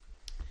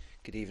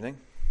Good evening.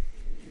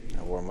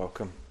 A warm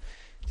welcome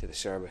to the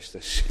service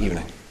this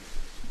evening.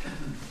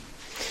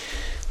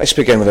 Let's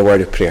begin with a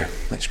word of prayer.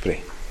 Let's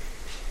pray.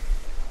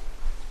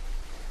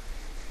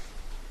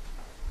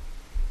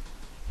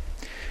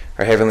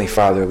 Our Heavenly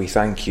Father, we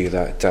thank you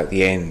that at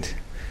the end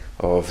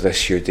of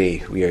this your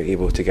day we are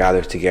able to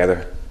gather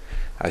together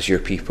as your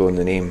people in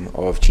the name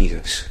of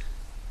Jesus.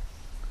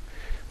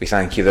 We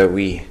thank you that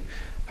we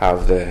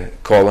have the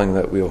calling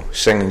that we'll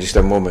sing in just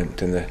a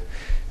moment in the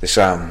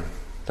psalm,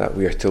 that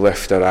we are to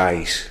lift our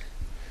eyes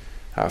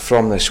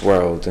from this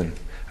world and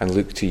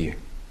look to you.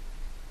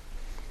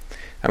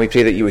 And we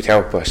pray that you would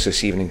help us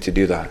this evening to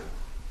do that.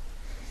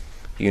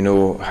 You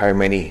know how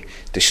many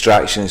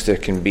distractions there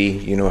can be.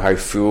 You know how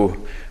full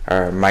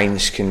our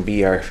minds can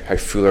be, how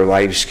full our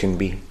lives can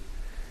be.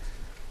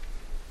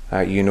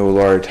 You know,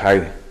 Lord,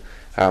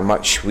 how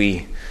much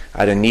we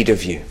are in need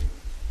of you.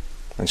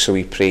 And so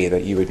we pray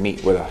that you would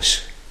meet with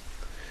us,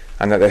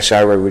 and that this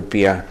hour would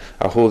be a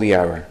holy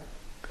hour.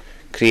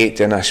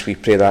 Create in us, we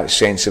pray, that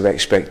sense of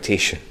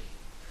expectation,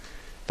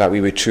 that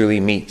we would truly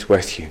meet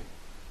with you.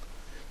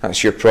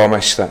 That's your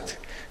promise, that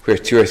where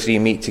two or three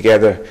meet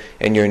together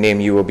in your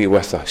name, you will be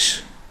with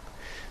us.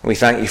 And we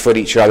thank you for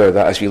each other,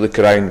 that as we look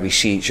around, we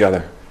see each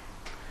other.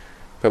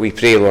 But we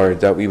pray,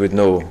 Lord, that we would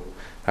know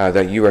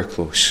that you are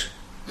close,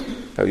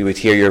 that we would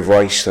hear your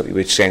voice, that we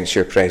would sense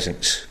your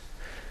presence.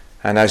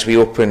 And as we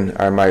open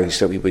our mouths,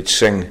 that we would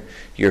sing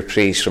your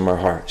praise from our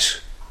hearts.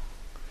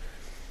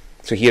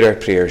 So hear our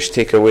prayers,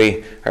 take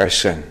away our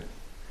sin,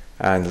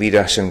 and lead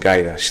us and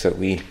guide us, that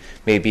we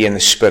may be in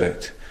the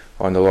Spirit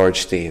on the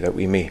Lord's day, that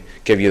we may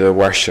give you the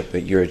worship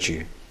that you're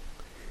due.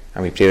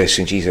 And we pray this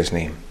in Jesus'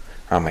 name.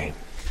 Amen.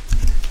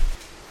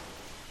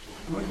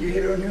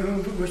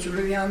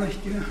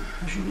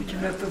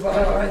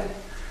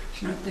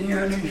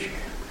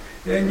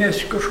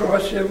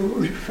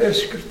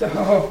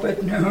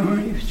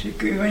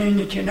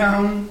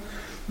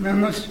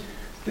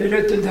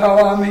 Biddet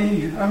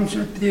hami am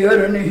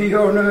sentieren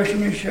hier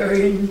nöschen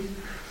schein.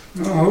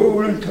 No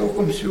holen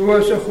tokum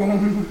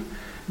suosachum.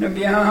 Na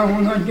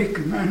biaun und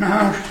dik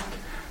manast.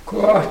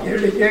 Koach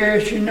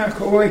delegation na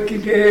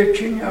koiki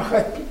dechin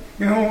achat.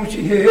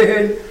 Jonsi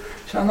hel.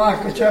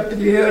 Samaka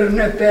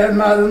chapdierne per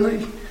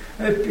malni.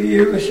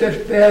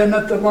 Epiuser per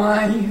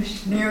natalai.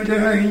 Sneeuw de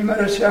hein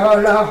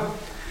marasala.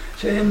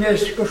 Zijn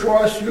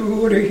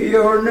eskuswasuri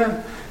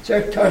hierna.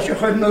 Zegt tasje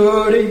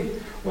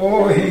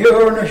O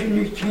Heer, als je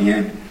niet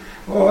kent.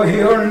 O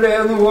Heer,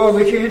 leer me wat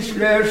ik in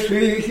sleer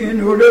zie in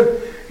hoe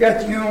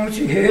gaat jongens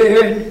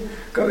heen.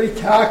 Kan we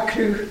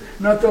takken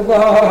naar de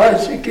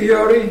laatste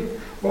keer.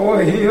 O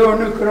Heer,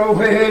 nu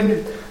kroeg heen.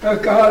 Ik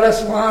ga het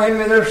zwaaien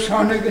met de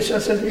zonnige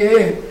als het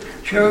is.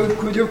 Zo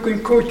goed ook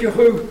een koetje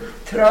goed.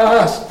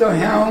 Traast de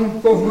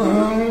hand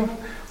begon.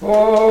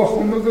 O,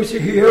 kom ik eens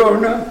hier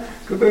naar.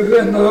 Ik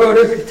begin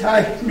nodig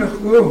tijd nog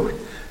goed.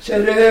 Ze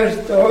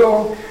leert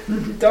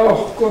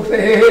toch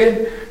kofeen,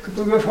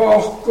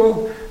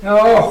 kofoko,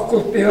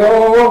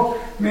 kofio,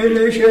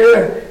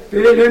 millische,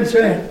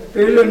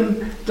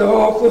 pillen,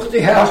 toch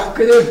die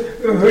hakken,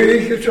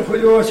 heugjes, zo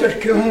goed als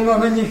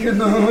kunnen en niet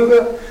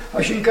genoegen.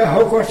 Als je een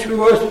kahokort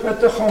zoals met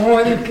de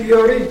gewoon in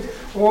kiori,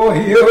 o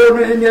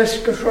hierne en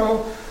jeske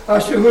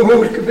als je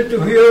hoort met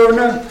de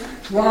hierne,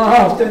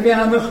 slaaf de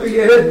weinig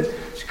gegeven,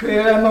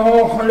 skweer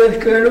mogelijk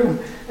kunnen,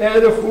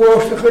 de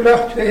grootste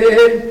gedacht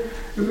heen.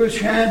 We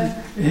zijn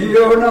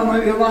hier naar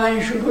de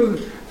lijntje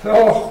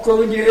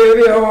vogel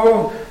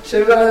jevio,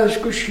 ze was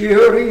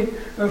kushiri,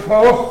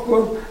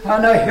 vogel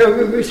aan de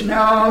heugels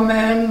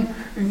namen,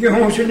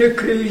 jongens in de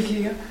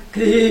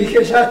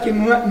kriegen zat je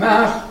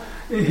mag,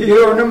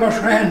 hier naar maar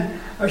zijn,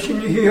 als je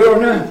hier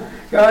naar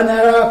ga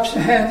naar op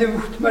zijn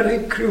hoeft, maar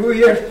ik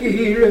kruiert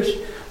hielus,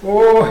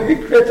 oh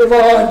ik weet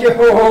wat je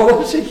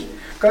hoort zich,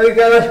 kan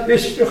ik alles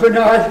beste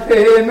genaad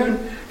femen.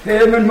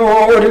 Femen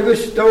morgen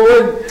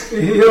gestolen,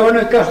 hier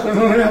een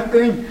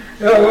kachelaken,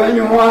 en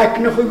je maakt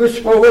nog een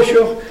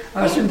gespoosje,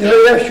 als een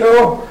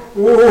dreasje,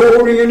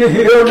 in een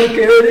hele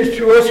keer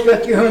zoals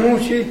dat je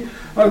moet zien,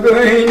 en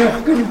je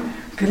nog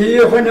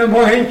krijgen een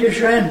mondje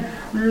zijn,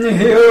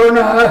 hier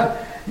naar,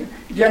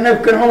 je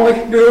krijg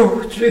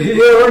doet ze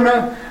hier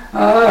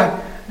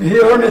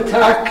een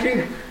takje,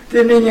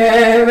 die niet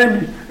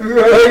hebben,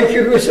 weet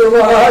je hoe ze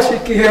laatste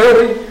keer,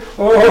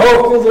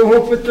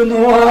 op het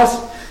noas.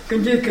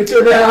 Kun je het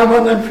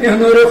ramen en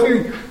vinger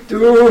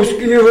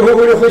toeski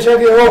horen zeg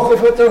je ogen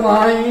voor te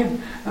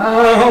lijn.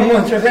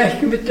 Want ze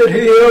vechten met de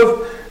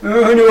heel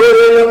en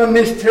oorlog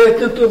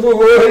mistreten te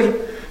horen.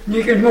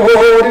 Niet een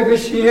morgen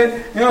gezien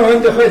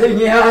en de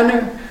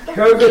gedijnen.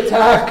 Zo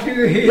getaakt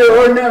u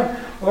hier.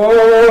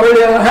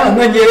 Ja,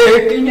 maar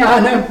je kan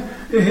janen.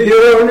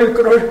 Hier een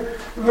kroos.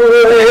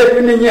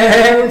 Even in je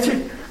hand.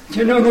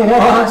 Ze doen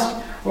was.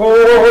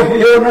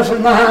 Hier is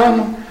een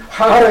naam.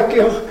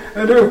 Harkig.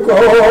 En de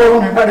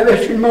koon, maar dat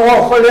is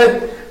mogelijk.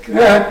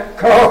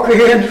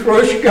 Kakien,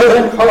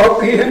 fruskelen,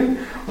 kakien.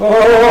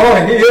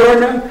 Hier,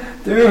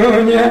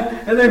 doen je.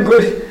 En dan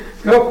goed,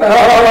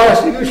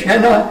 paas, ik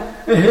ken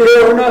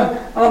hier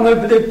aan de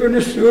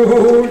blippende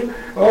stoel.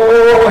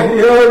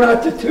 Hiona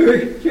te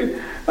tuitje,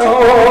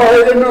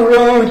 de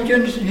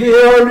rondjes,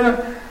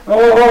 Hiona,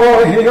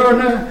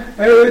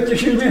 uit de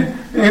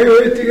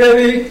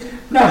gewicht,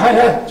 naar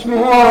het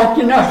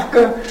smaakje,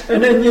 nachke,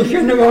 en een niet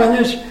in de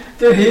wannes,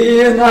 te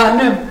hier aan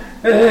hem.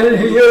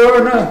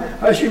 Hiona,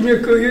 als je nu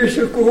kun je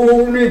ze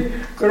koning,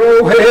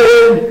 kroeg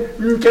heen,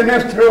 ten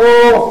heeft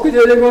trook,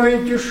 de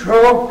mondjes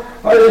zo,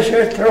 alles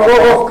er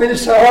trook, de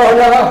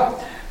sala,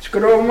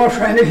 skroog maar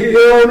zijn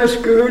Hiona,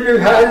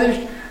 skulig hadden,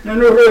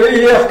 en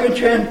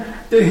röjken,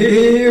 de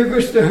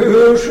higus, de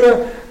husse,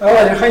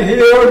 hij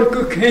Hiona,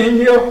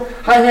 kukinjo,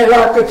 hij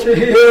laat ze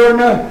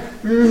Hiona,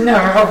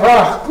 naar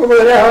wacht,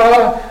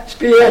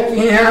 speert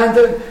in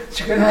handen,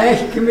 schrijf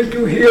je met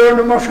uw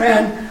Hiona, maar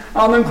zijn,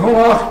 aan een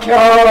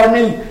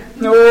gemachtjani,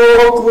 no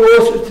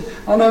kost,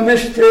 aan een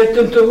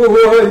misstreten te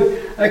wooi,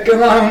 ik kan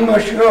lang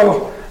maar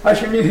zo, als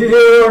je niet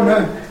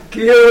Hiona,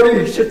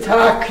 kieri, ze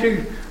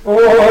takri,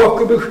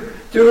 ik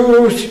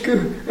duske,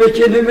 het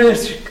je de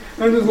misk,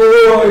 een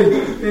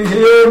wooi,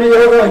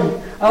 Hiona,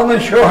 aan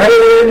een zo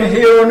heen,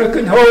 Hiona,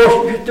 kan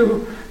hoogstje toe,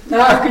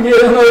 nach kan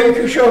je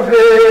leuke zo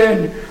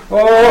heen,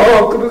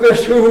 ik heb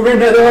gezoeken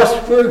naar de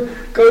aspen,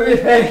 kan je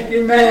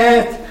vechten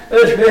met,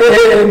 het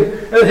weem,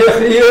 het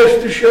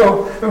eerste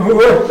show,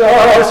 hoe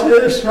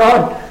dat is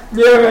van,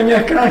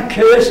 je kan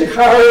kiezen,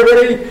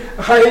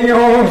 ga je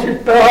jongens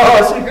het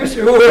passen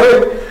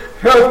gezoeken,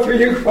 wat wil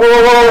je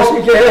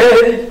voor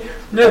zich,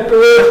 ne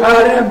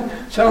hem,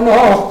 zo'n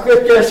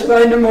hooggetjes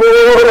bij de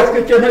morgen,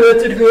 en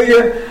het er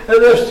goeie,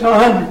 het is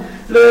van,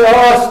 de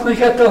haast,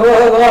 het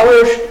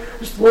de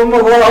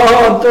slummer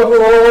want te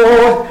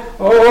woord,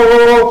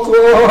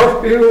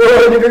 Kort, wie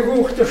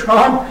gekocht te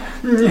gaan,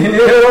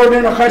 heel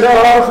in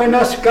gelagen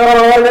naar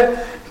skale,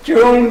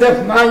 tjong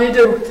dat meid,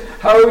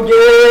 hou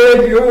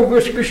je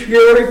jongens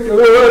beschwerkt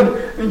doen,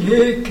 en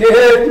je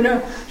kijkt,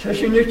 zoals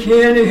je niet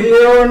geen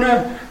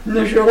heerne,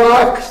 ne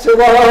zwakste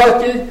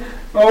water,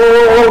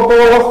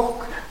 boch,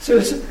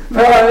 ze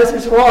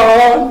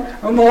zwaan,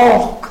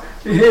 omhoog,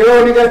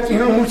 heel dat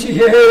jongens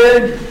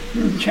heen,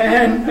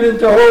 tjen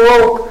het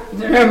ook,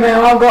 de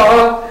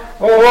meaga,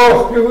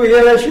 nu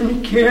is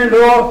een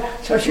kilo,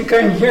 zoals je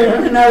kan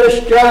hier naar de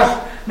stag,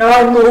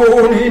 naar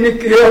moon in de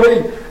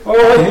keel,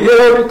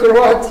 heel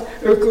kwart,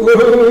 ik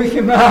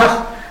goeie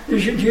mag,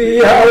 dus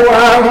je houdt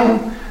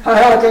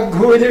hij had een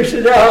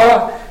goede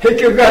daar, ik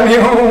heb hem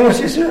jongens,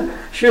 ze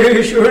zullen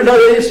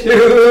eens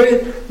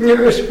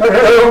nu is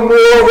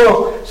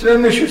vermogen, ze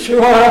moeten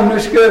zwaar,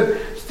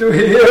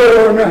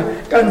 sturen,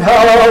 kan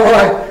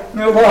houden,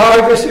 nu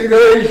wagen ze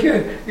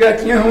geetje,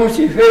 gaat jongens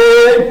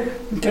veel,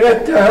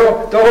 trekt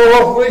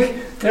toch weg,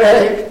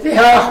 trekt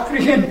de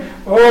achtergen,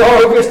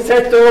 is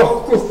het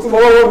toch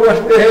gewoon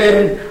wat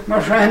been,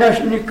 maar zijn als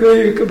niet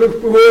keuken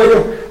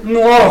bevoeren,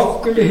 nog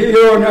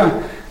kleine,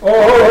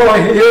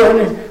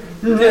 heerlijk,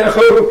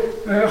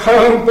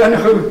 gaan ben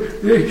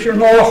ik je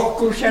nog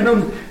kussen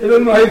om de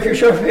meisjes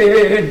zo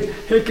veel,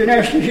 ik kan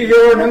als je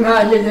hier naar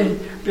mij,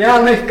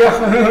 ja, ik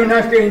kan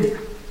hun kind.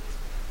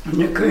 En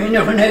dan kun je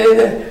nog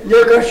beneden,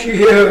 je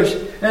kastjes,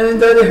 en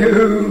dat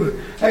hoe,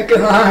 ik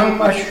kan lang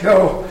maar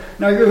zo,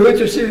 naar je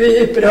tussen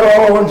wie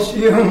praat,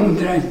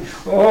 jongeren,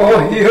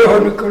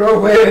 hier de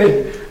kroeg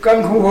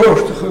kan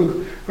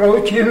geworstigen,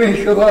 grootje mij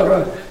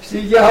geworden,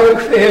 die jouw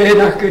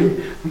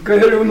veenakken, kun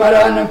je maar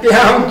aan een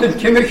piant,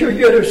 Timothy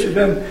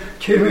Jerusalem,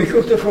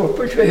 Timothy de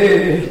Foppert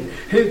veen,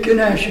 ik kan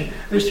als je,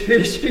 het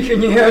vistige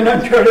niet aan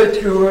het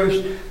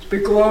troost,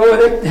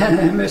 beglorified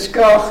and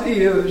miscast.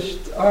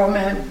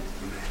 Amen.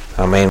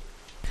 Amen.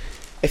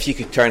 If you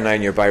could turn now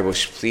in your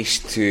Bibles, please,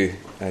 to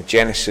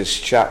Genesis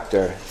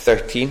chapter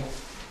 13.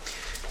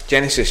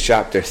 Genesis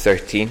chapter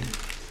 13.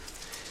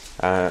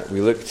 We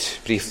looked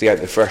briefly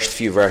at the first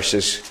few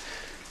verses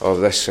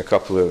of this a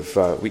couple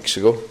of weeks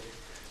ago,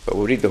 but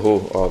we'll read the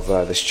whole of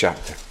this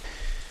chapter.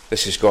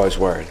 This is God's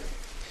word.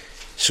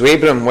 So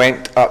Abram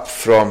went up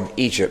from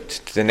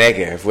Egypt to the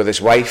Negev with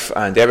his wife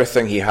and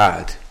everything he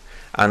had,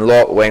 and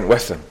Lot went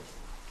with him.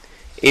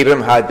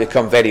 Abram had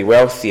become very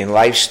wealthy in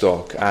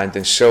livestock and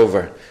in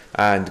silver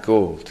and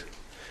gold.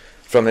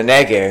 From the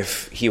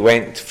Negev he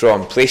went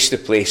from place to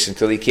place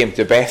until he came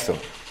to Bethel,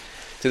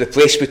 to the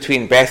place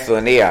between Bethel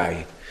and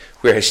Ai,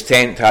 where his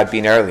tent had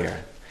been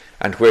earlier,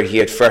 and where he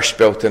had first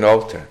built an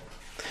altar.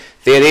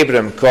 There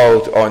Abram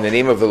called on the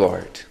name of the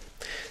Lord.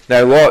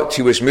 Now Lot,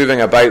 who was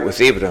moving about with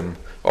Abram,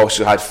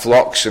 also had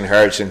flocks and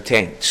herds and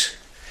tents,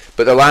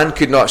 but the land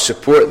could not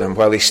support them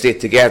while they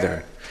stayed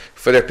together,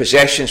 for their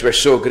possessions were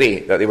so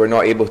great that they were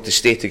not able to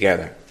stay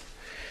together.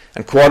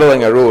 And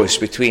quarreling arose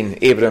between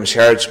Abram's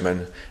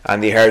herdsmen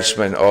and the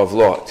herdsmen of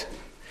Lot.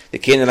 The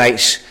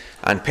Canaanites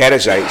and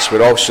Perizzites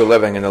were also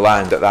living in the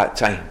land at that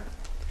time.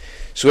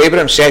 So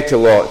Abram said to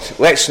Lot,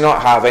 "Let's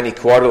not have any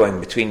quarreling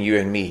between you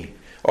and me,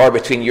 or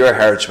between your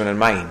herdsmen and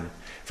mine,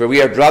 for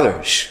we are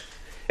brothers.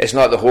 Is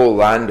not the whole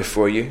land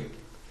before you?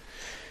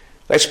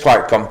 Let's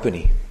part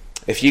company.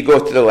 If you go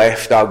to the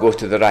left, I'll go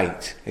to the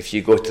right. If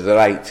you go to the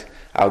right,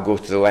 I'll go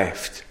to the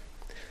left."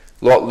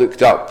 Lot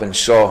looked up and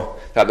saw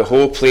that the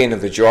whole plain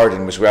of the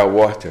Jordan was well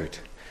watered,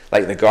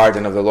 like the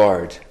garden of the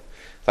Lord,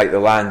 like the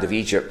land of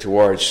Egypt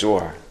towards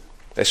Zoar.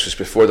 This was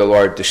before the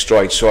Lord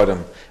destroyed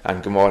Sodom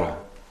and Gomorrah.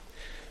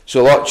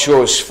 So Lot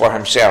chose for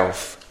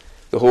himself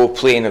the whole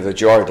plain of the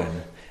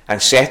Jordan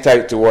and set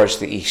out towards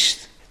the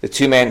east. The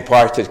two men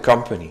parted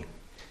company.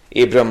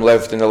 Abram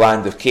lived in the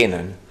land of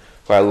Canaan,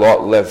 while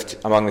Lot lived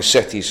among the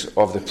cities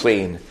of the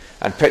plain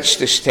and pitched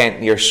his tent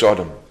near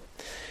Sodom.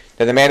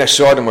 Now the men of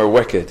Sodom were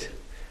wicked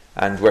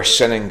and were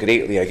sinning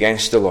greatly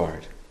against the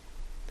Lord.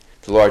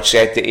 The Lord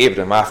said to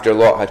Abram after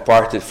Lot had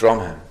parted from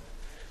him,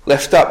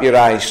 "Lift up your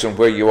eyes from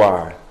where you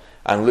are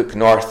and look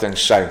north and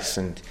south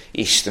and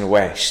east and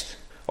west.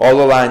 All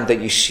the land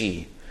that you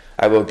see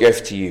I will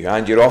give to you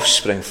and your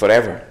offspring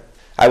forever.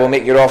 I will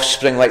make your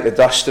offspring like the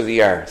dust of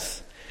the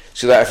earth,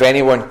 so that if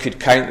anyone could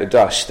count the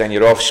dust, then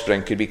your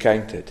offspring could be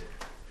counted.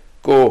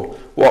 Go,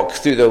 walk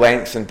through the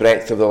length and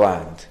breadth of the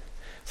land,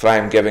 for I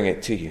am giving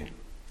it to you."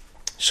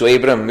 So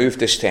Abram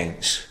moved his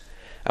tents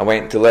and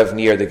went to live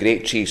near the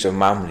great trees of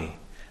Mamre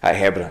at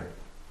Hebron,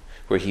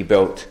 where he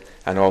built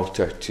an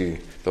altar to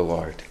the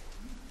Lord.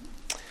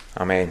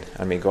 Amen.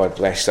 And may God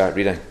bless that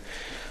reading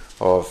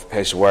of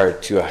his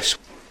word to us.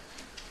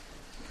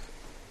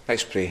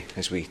 Let's pray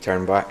as we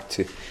turn back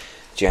to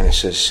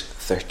Genesis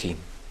 13.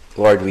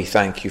 Lord, we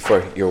thank you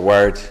for your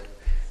word,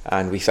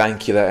 and we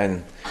thank you that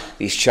in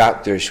these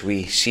chapters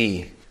we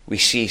see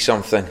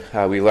something,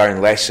 we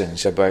learn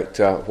lessons about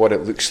what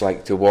it looks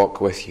like to walk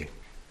with you.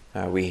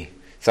 We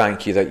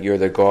thank you that you're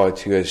the God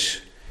who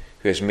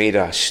has made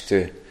us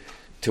to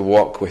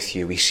walk with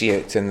you. We see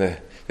it in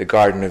the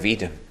Garden of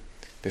Eden.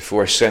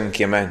 Before sin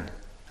came in,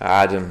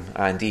 Adam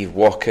and Eve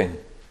walking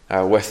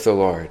with the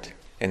Lord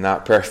in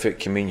that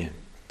perfect communion.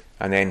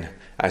 And then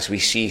as we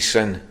see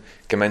sin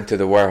come into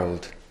the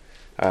world,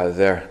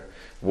 their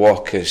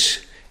walk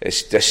is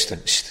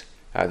distanced.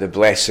 The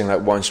blessing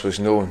that once was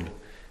known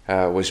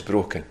was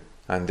broken,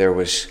 and there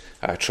was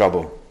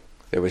trouble,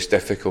 there was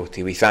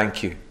difficulty. We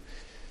thank you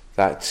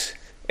that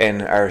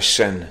in our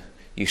sin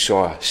you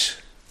saw us,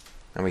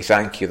 and we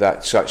thank you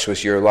that such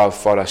was your love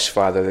for us,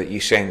 Father, that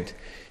you sent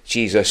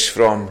Jesus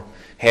from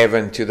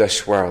heaven to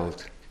this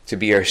world to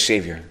be our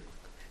Saviour,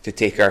 to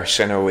take our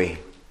sin away.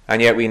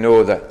 And yet we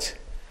know that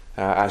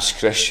as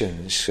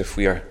Christians, if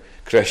we are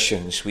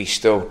Christians, we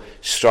still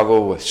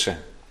struggle with sin.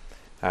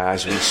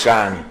 As we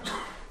sang,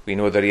 we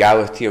know the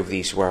reality of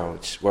these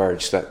words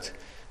that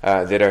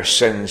there are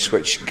sins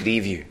which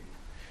grieve you,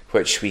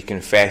 which we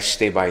confess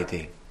day by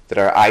day.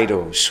 There are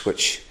idols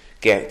which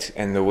get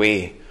in the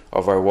way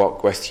of our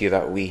walk with you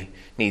that we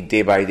need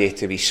day by day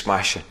to be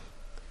smashing.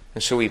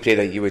 And so we pray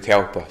that you would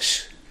help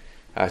us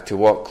to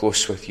walk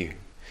close with you,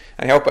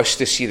 and help us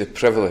to see the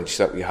privilege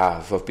that we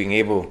have of being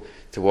able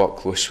to walk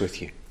close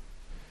with you.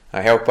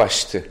 Help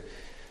us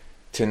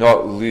to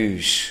not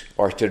lose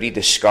or to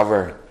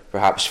rediscover,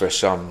 perhaps for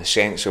some, the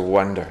sense of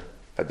wonder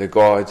that the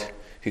God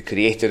who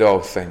created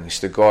all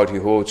things, the God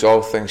who holds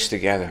all things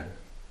together,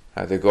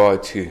 the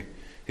God who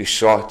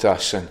sought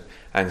us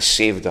and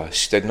saved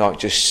us, did not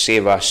just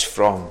save us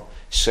from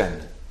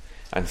sin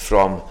and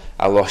from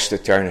a lost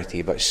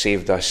eternity, but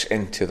saved us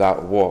into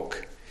that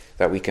walk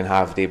that we can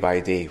have day by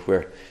day,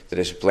 where there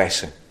is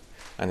blessing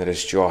and there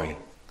is joy.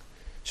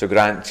 So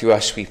grant to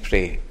us, we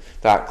pray,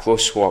 that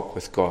close walk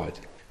with God.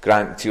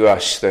 Grant to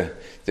us the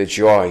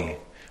joy,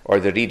 or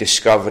the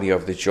rediscovery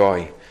of the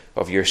joy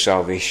of your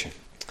salvation.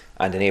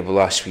 And enable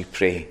us, we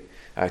pray,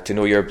 to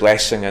know your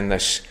blessing in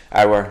this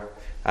hour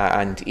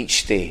and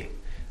each day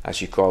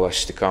as you call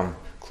us to come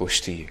close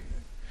to you.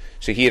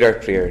 So hear our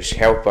prayers.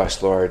 Help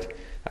us, Lord,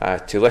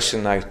 to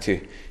listen now to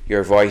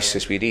your voice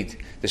as we read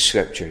the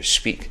Scriptures.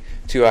 Speak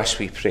to us,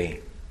 we pray,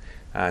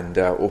 and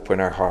open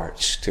our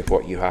hearts to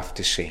what you have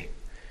to say.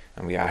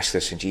 And we ask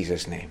this in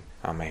Jesus' name.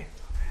 Amen.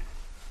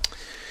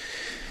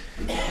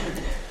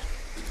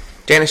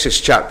 Genesis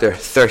chapter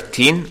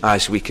 13,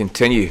 as we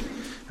continue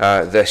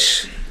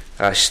this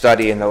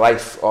study in the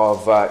life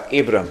of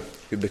Abram,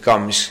 who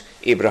becomes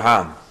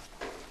Abraham.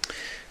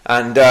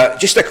 And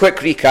just a quick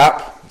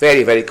recap,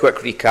 very, very quick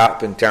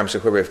recap in terms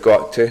of where we've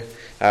got to.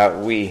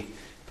 We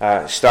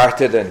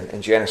started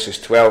in Genesis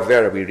 12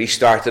 there, we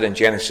restarted in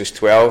Genesis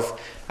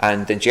 12,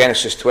 and in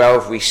Genesis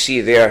 12 we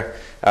see there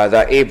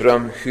that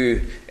Abram,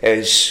 who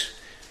is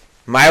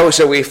miles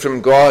away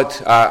from God,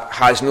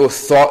 has no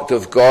thought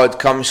of God,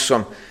 comes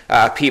from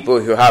people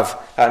who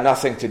have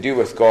nothing to do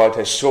with God.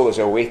 His soul is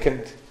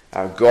awakened.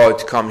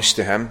 God comes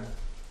to him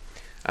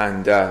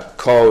and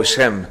calls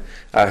him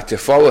to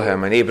follow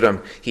him. And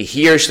Abram, he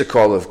hears the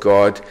call of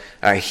God,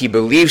 he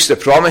believes the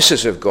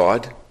promises of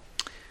God,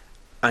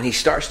 and he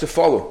starts to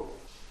follow.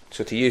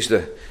 So to use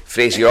the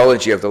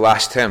phraseology of the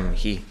last hymn,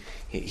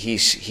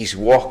 he's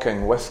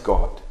walking with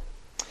God.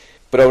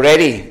 But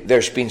already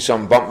there's been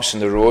some bumps in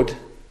the road.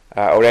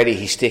 Already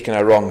he's taken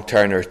a wrong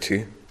turn or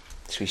two.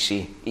 So we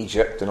see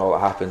Egypt and all that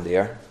happened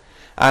there.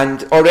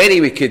 And already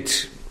we could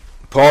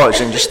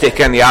pause and just take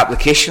in the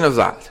application of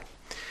that.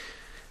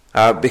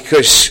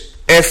 Because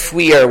if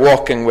we are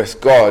walking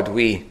with God,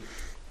 we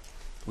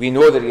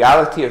know the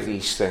reality of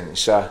these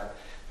things.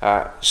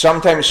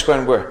 Sometimes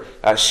when we're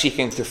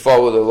seeking to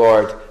follow the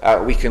Lord,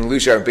 we can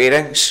lose our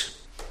bearings.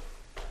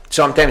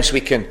 Sometimes we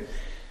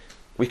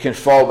can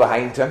fall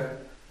behind him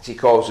as he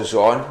calls us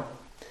on.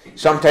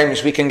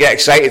 Sometimes we can get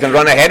excited and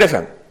run ahead of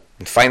him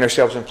and find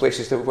ourselves in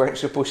places that we weren't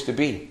supposed to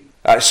be.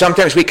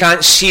 Sometimes we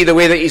can't see the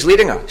way that he's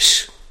leading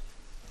us.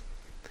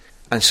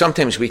 And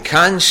sometimes we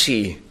can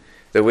see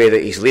the way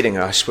that he's leading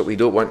us, but we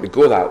don't want to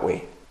go that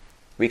way.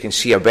 We can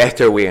see a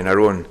better way in our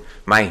own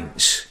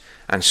minds.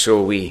 And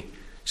so we,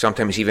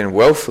 sometimes even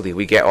willfully,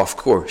 we get off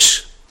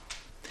course.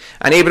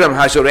 And Abraham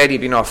has already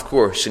been off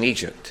course in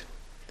Egypt.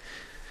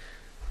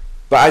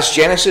 But as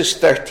Genesis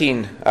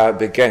 13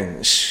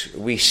 begins,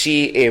 we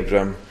see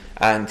Abram,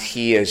 and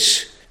he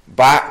is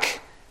back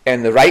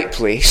in the right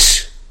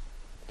place,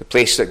 the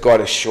place that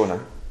God has shown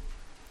him,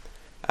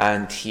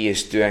 and he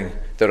is doing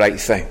the right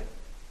thing.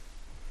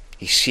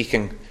 He's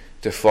seeking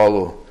to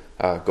follow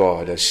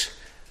God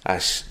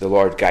as the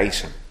Lord guides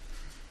him.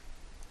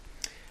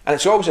 And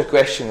it's always a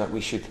question that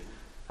we should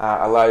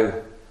allow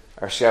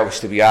ourselves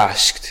to be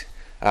asked.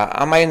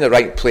 Am I in the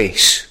right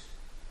place,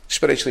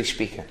 spiritually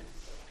speaking?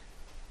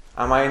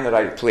 Am I in the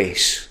right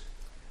place,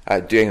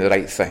 doing the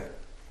right thing?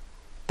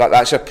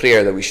 That's a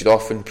prayer that we should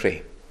often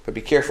pray. But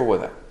be careful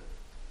with it,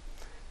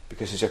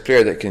 because it's a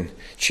prayer that can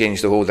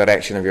change the whole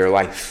direction of your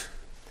life.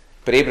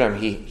 But Abraham,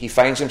 he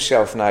finds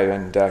himself now,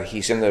 and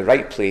he's in the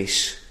right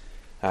place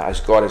as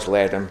God has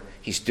led him.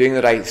 He's doing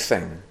the right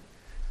thing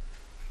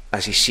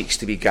as he seeks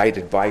to be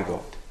guided by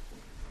God.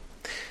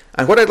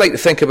 And what I'd like to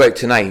think about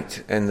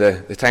tonight, in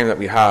the time that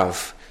we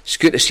have, it's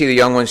good to see the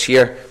young ones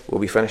here.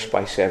 We'll be finished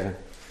by 7.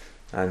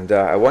 And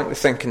I want to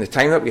think in the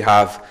time that we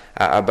have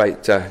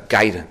about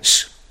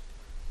guidance.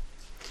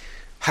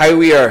 How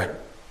we are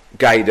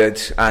guided,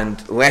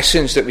 and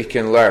lessons that we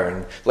can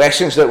learn,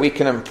 lessons that we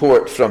can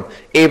import from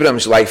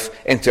Abraham's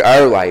life into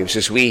our lives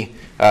as we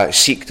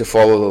seek to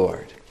follow the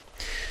Lord.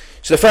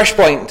 So the first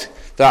point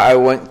that I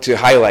want to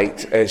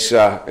highlight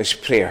is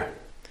prayer.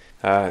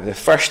 The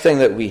first thing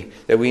that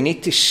we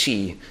need to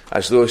see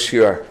as those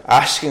who are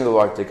asking the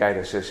Lord to guide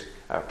us is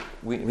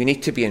we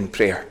need to be in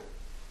prayer.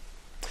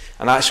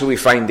 And that's where we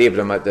find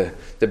Abraham at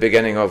the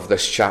beginning of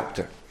this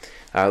chapter.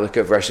 Look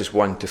at verses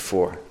 1 to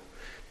 4.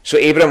 So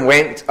Abram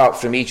went up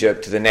from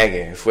Egypt to the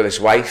Negev with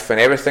his wife and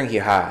everything he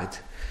had,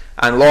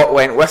 and Lot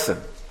went with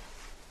him.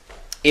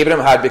 Abram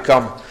had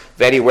become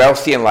very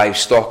wealthy in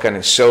livestock and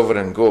in silver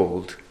and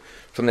gold.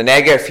 From the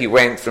Negev he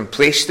went from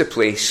place to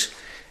place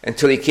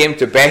until he came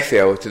to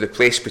Bethel, to the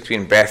place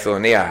between Bethel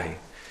and Ai,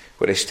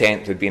 where his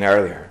tent had been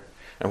earlier,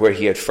 and where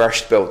he had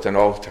first built an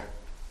altar.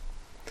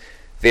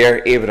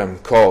 There Abram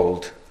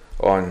called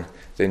on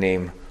the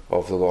name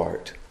of the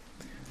Lord,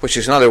 which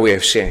is another way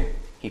of saying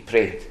he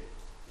prayed.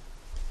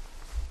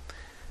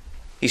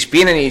 He's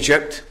been in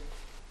Egypt,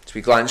 as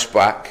we glance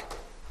back.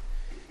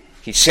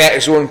 He'd set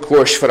his own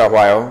course for a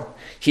while.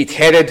 He'd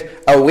headed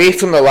away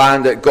from the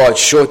land that God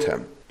showed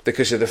him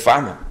because of the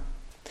famine.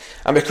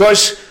 And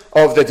because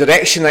of the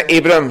direction that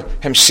Abram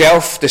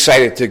himself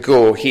decided to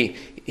go, he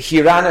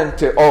ran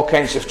into all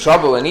kinds of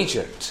trouble in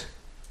Egypt.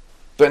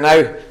 But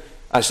now,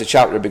 as the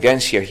chapter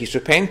begins here, he's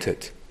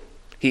repented.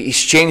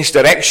 He's changed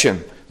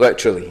direction,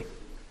 literally.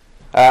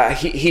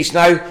 He's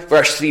now,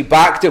 verse 3,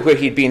 back to where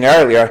he'd been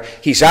earlier.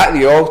 He's at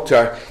the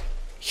altar.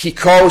 He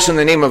calls on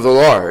the name of the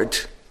Lord.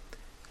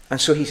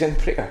 And so he's in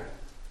prayer.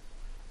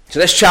 So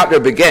this chapter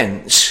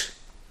begins.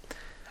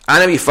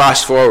 And if we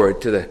fast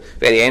forward to the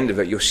very end of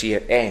it, you'll see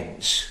it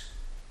ends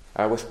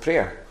with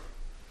prayer.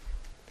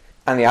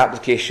 And the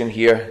application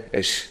here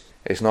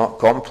is not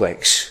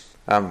complex,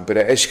 but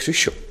it is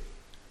crucial.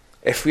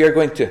 If we are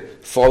going to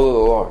follow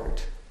the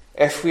Lord,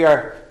 if we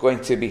are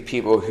going to be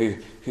people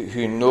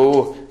who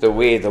know the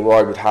way the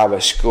Lord would have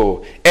us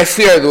go, if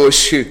we are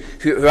those who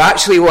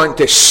actually want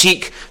to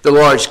seek the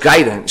Lord's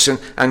guidance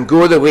and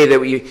go the way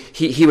that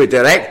He would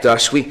direct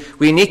us,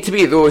 we need to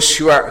be those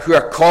who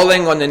are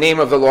calling on the name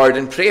of the Lord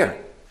in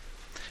prayer.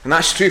 And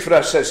that's true for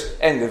us as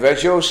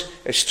individuals.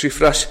 It's true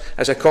for us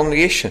as a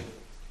congregation.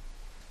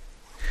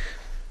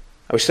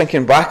 I was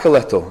thinking back a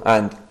little,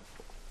 and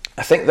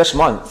I think this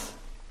month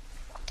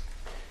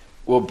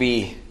will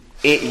be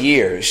 8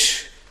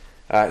 years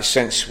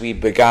since we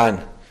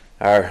began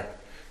our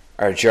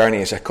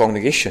journey as a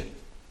congregation.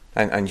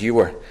 And you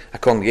were a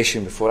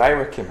congregation before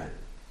I came in.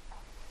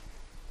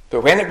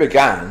 But when it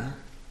began,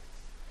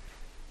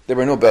 there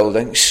were no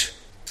buildings.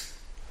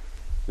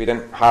 We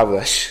didn't have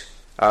this.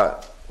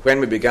 When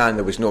we began,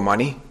 there was no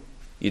money.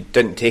 You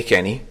didn't take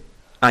any.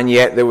 And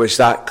yet there was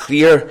that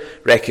clear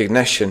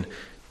recognition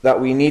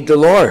that we need the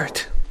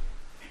Lord.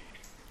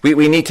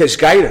 We need His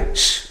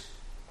guidance.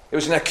 There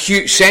was an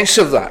acute sense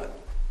of that.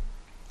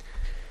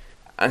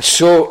 And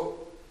so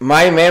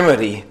my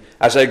memory,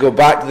 as I go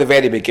back to the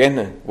very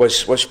beginning,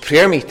 was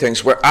prayer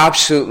meetings were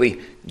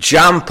absolutely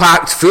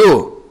jam-packed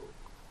full.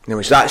 There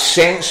was that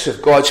sense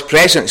of God's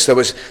presence. There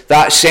was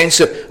that sense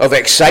of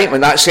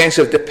excitement, that sense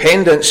of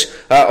dependence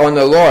on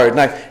the Lord.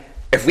 Now,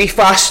 if we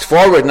fast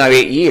forward now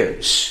 8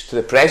 years to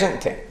the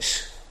present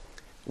tense,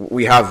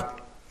 we have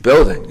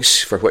buildings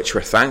for which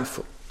we're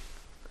thankful.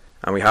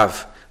 And we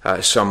have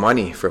some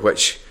money for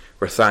which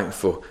we're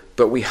thankful.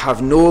 But we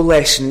have no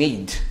less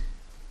need,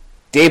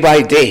 day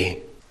by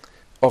day,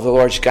 of the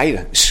Lord's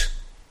guidance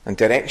and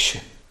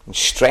direction and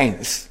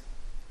strength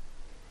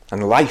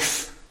and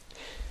life.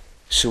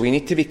 So we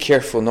need to be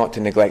careful not to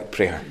neglect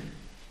prayer.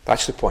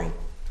 That's the point.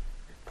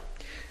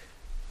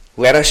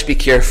 Let us be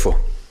careful,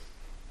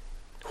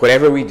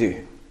 whatever we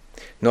do,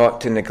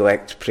 not to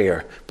neglect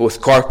prayer,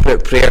 both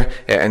corporate prayer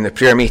in the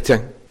prayer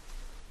meeting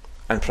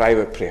and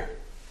private prayer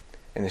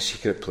in the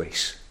secret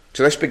place.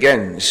 So this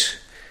begins,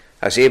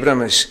 as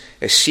Abram is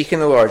seeking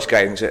the Lord's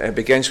guidance, it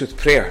begins with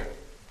prayer.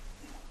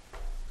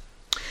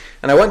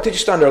 And I want to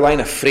just underline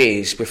a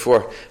phrase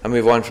before I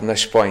move on from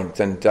this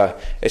point. And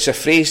it's a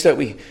phrase that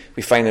we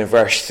find in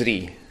verse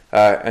 3.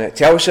 And it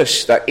tells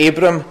us that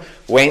Abram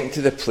went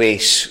to the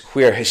place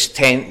where his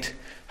tent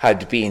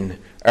had been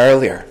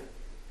earlier.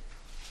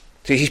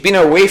 So he's been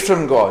away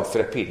from God for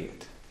a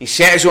period. He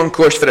set his own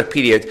course for a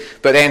period.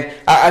 But then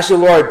as the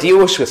Lord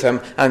deals with him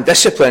and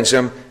disciplines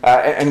him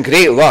in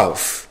great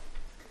love,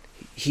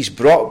 he's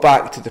brought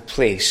back to the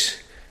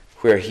place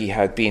where he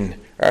had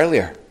been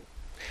earlier.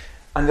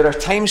 And there are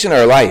times in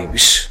our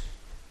lives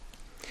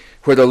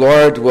where the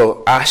Lord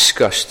will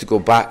ask us to go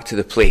back to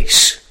the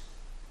place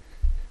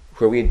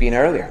where we had been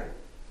earlier.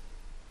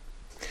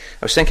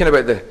 I was thinking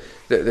about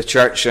the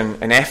church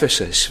in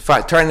Ephesus. In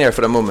fact, turn there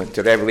for a moment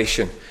to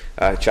Revelation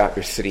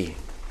chapter 3.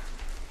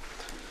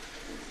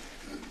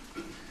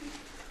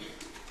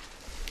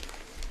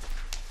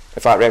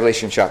 In fact,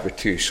 Revelation chapter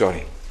 2,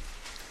 sorry.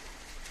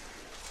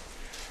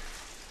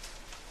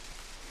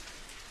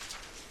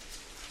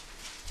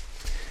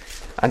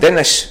 And in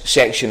this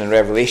section in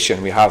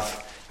Revelation, we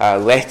have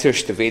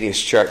letters to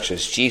various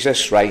churches.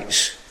 Jesus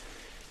writes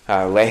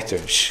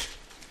letters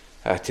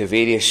to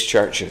various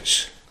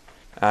churches.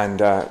 And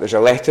there's a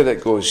letter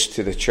that goes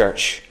to the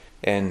church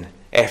in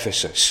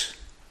Ephesus.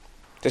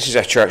 This is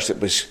a church that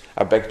was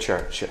a big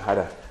church. It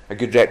had a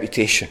good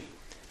reputation.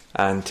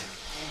 And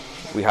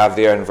we have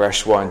there in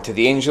verse 1, to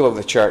the angel of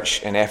the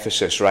church in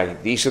Ephesus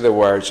write, these are the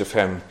words of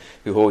him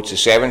who holds the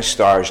 7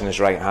 stars in his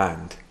right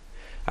hand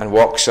and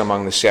walks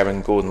among the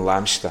 7 golden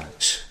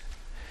lampstands.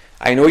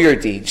 I know your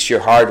deeds,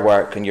 your hard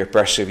work, and your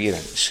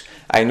perseverance.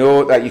 I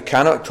know that you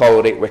cannot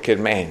tolerate wicked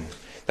men,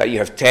 that you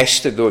have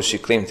tested those who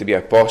claim to be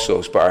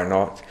apostles but are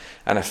not,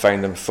 and have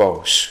found them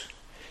false.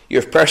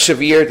 You have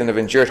persevered and have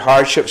endured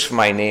hardships for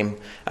my name,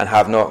 and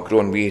have not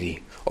grown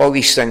weary. All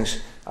these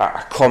things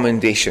are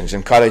commendations,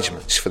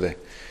 encouragements for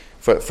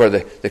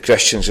the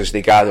Christians as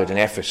they gathered in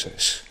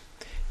Ephesus.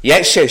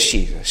 Yet, says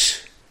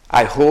Jesus,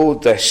 I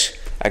hold this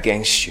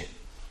against you.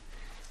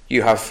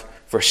 You have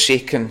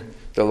forsaken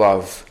the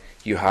love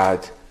you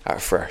had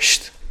at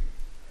first.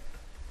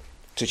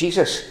 So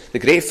Jesus, the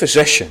great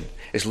physician,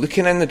 is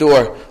looking in the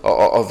door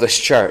of this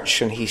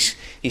church, and he's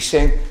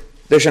saying,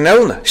 there's an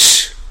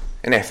illness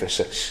in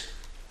Ephesus.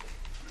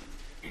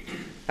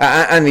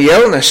 And the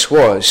illness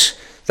was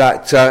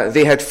that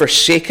they had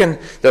forsaken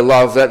the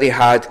love that they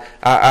had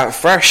at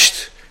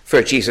first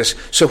for Jesus.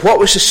 So what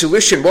was the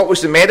solution? What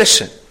was the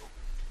medicine?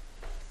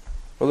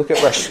 Well, look at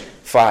verse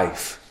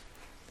 5.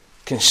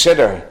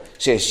 Consider,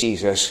 says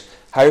Jesus,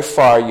 how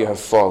far you have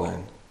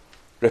fallen.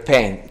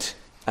 Repent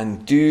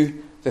and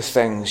do the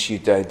things you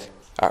did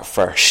at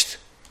first.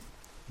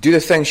 Do the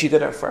things you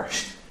did at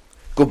first.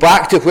 Go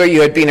back to where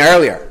you had been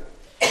earlier.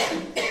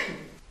 That's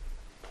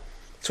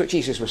what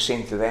Jesus was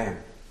saying to them.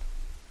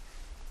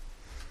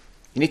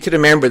 You need to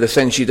remember the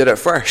things you did at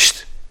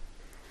first.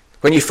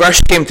 When you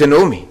first came to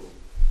know me.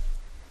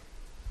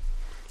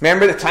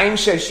 Remember the time,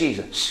 says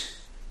Jesus,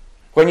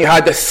 when you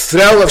had the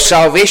thrill of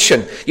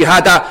salvation. You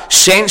had that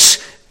sense,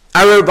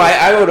 hour by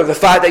hour, of the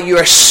fact that you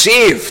are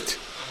saved.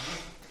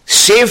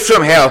 Saved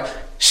from hell.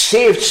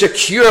 Saved,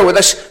 secure with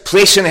this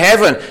place in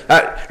heaven.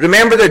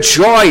 Remember the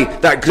joy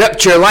that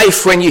gripped your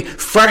life when you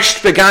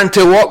first began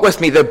to walk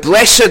with me. The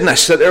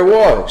blessedness that there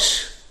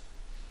was.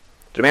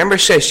 Remember,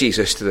 says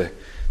Jesus to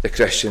the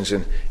Christians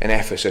in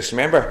Ephesus.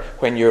 Remember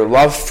when your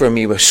love for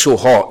me was so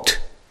hot.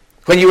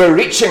 When you were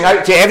reaching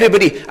out to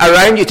everybody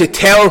around you to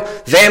tell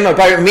them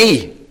about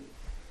me.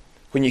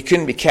 When you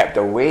couldn't be kept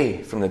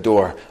away from the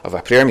door of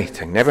a prayer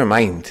meeting. Never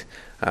mind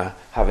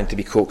having to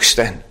be coaxed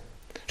in.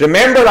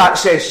 Remember that,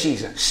 says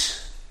Jesus.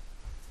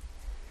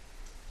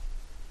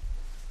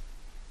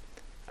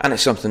 And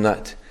it's something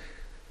that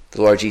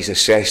the Lord Jesus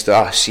says to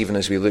us, even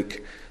as we look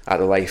at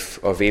the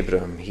life of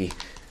Abram.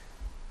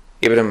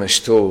 Abram is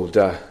told,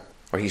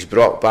 or he's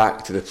brought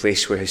back to the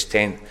place where his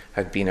tent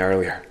had been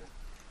earlier.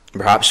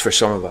 Perhaps for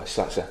some of us,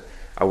 that's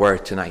a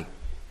word tonight.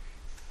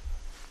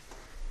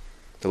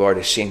 The Lord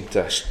is saying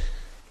to us,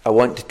 I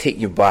want to take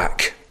you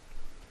back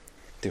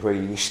to where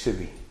you used to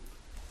be.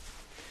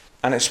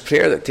 And it's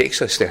prayer that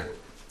takes us there.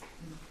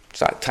 It's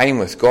that time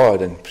with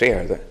God and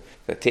prayer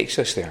that takes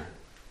us there.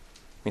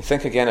 I mean,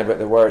 think again about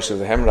the words of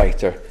the hymn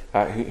writer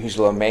who's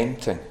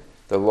lamenting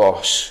the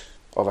loss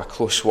of a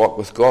close walk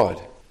with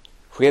God.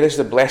 Where is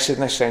the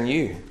blessedness in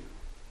you?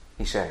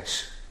 He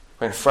says.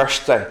 When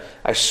first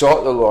I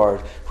sought the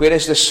Lord, where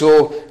is the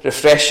soul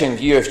refreshing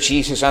view of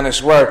Jesus and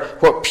his word?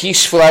 What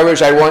peaceful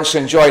hours I once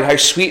enjoyed, how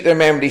sweet their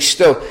memories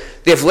still.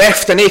 They've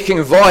left an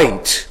aching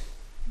void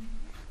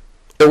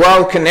the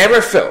world can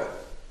never fill.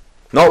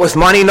 Not with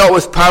money, not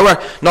with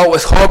power, not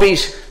with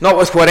hobbies, not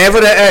with whatever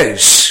it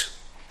is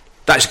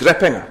that's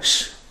gripping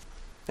us.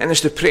 And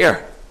there's the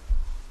prayer.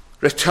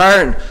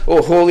 Return,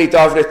 O holy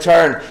dove,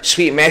 return,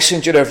 sweet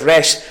messenger of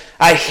rest.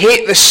 I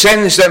hate the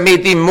sins that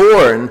made thee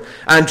mourn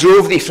and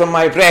drove thee from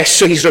my breast.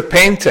 So he's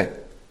repenting.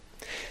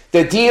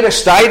 The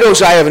dearest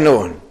idols I have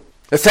known,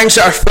 the things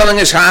that are filling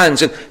his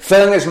hands and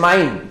filling his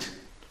mind,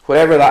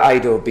 whatever that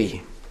idol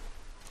be.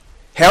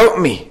 Help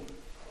me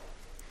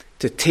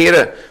to tear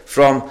it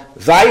from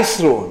thy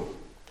throne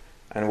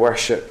and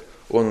worship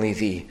only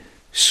thee.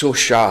 So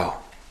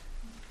shall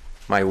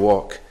my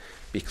walk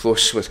be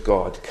close with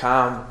God,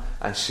 calm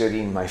and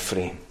serene my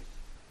frame.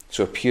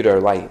 So purer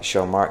light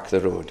shall mark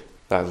the road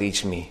that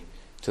leads me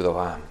to the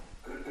Lamb.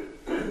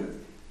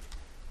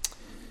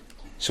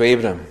 So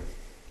Abram,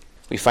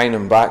 we find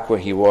him back where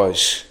he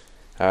was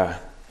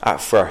at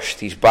first.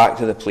 He's back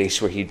to the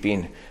place where he'd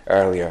been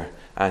earlier,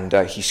 and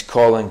he's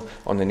calling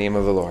on the name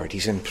of the Lord.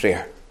 He's in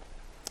prayer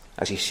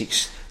as he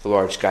seeks the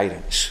Lord's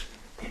guidance.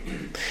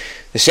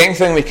 The second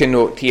thing we can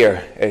note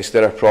here is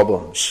there are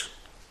problems.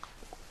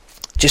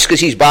 Just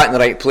because he's back in the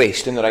right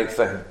place, doing the right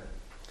thing,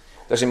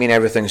 doesn't mean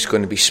everything's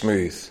going to be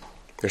smooth.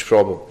 There's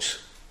problems.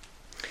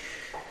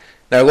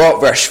 Now Lot,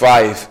 verse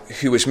 5,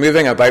 who was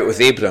moving about with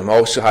Abram,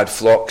 also had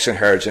flocks and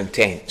herds and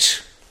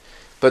tents.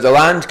 But the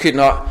land could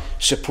not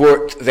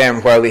support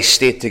them while they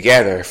stayed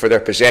together, for their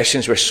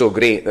possessions were so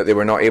great that they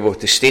were not able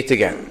to stay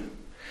together.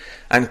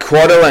 And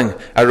quarrelling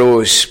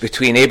arose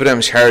between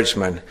Abram's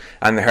herdsmen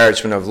and the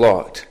herdsmen of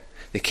Lot.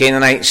 The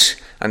Canaanites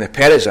and the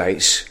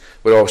Perizzites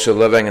were also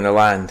living in the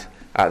land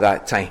at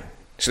that time.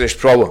 So there's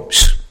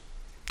problems,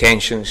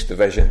 tensions,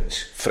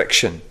 divisions,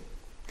 friction.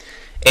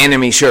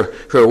 Enemies who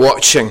are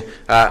watching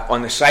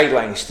on the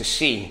sidelines to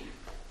see,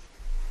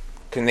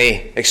 can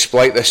they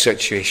exploit this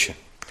situation?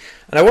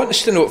 And I want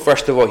us to note,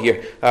 first of all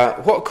here,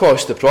 what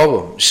caused the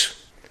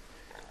problems.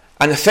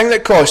 And the thing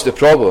that caused the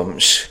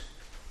problems,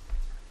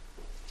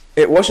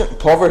 it wasn't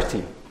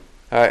poverty,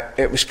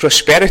 it was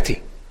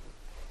prosperity,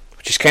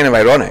 which is kind of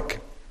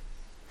ironic.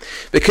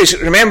 Because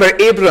remember,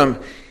 Abram,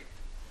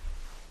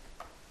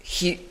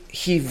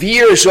 he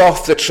veers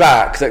off the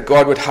track that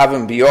God would have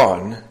him be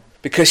on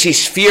because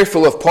he's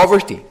fearful of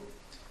poverty.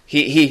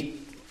 He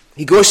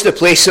goes to the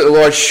place that the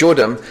Lord showed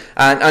him,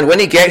 and when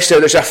he gets there,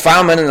 there's a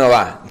famine in the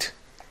land.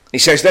 He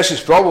says, this is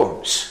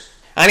problems.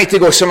 I need to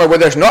go somewhere where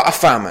there's not a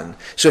famine.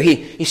 So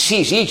he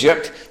sees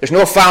Egypt. There's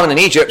no famine in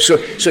Egypt, so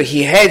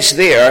he heads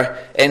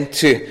there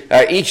into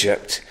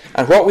Egypt.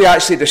 And what we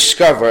actually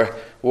discover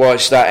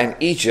was that in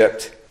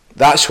Egypt,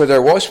 that's where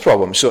there was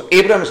problems. So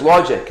Abraham's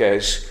logic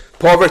is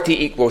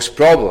poverty equals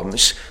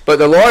problems, but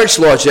the Lord's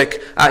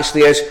logic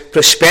actually is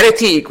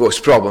prosperity equals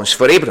problems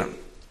for Abraham.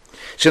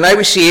 So now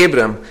we see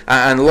Abraham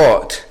and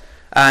Lot,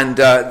 and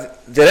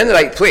they're in the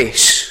right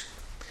place.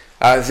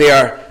 They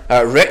are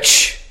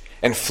rich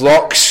in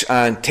flocks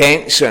and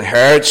tents and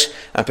herds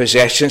and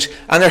possessions,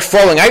 and they're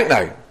falling out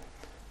now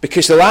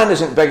because the land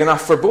isn't big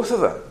enough for both of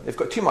them. They've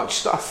got too much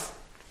stuff,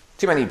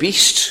 too many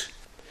beasts.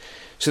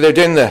 So they're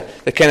doing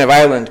the kind of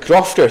island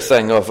crofter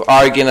thing of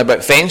arguing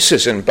about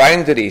fences and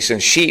boundaries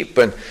and sheep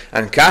and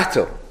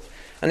cattle.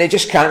 And they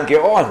just can't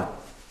get on.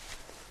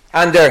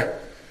 And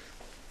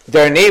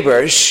their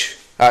neighbours,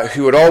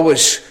 who are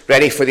always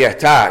ready for the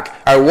attack,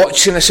 are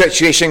watching the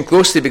situation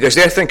closely because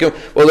they're thinking,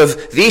 well,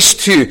 if these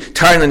two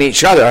turn on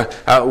each other,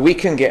 we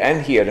can get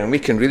in here and we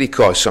can really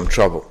cause some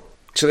trouble.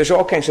 So there's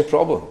all kinds of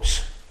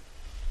problems.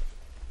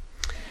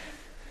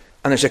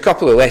 And there's a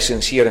couple of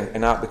lessons here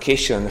in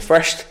application. And the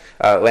first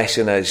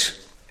lesson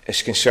is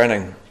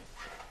concerning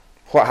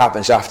what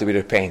happens after we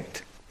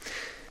repent.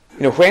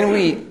 You know,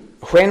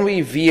 when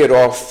we veer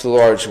off the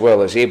Lord's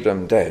will, as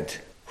Abram did,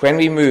 when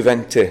we move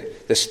into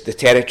the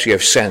territory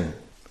of sin,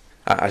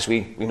 as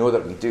we know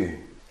that we do,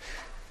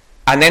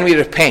 and then we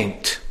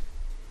repent,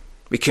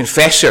 we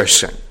confess our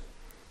sin,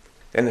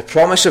 then the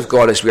promise of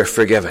God is we are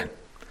forgiven.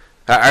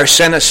 Our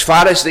sin, as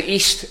far as the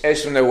east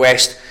is from the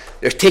west,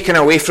 they're taken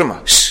away from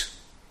us.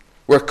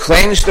 We're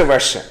cleansed of our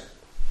sin.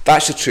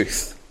 That's the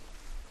truth.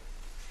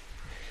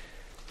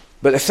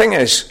 But the thing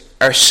is,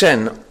 our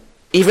sin,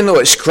 even though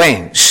it's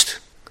cleansed,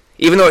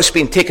 even though it's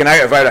been taken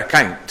out of our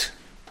account,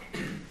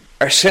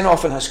 our sin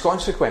often has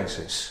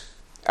consequences.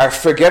 Our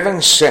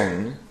forgiven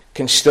sin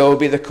can still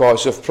be the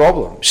cause of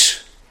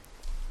problems.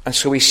 And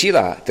so we see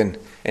that in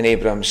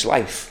Abraham's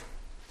life.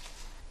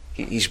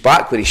 He's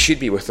back where he should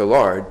be with the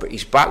Lord, but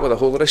he's back with a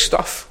whole lot of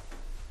stuff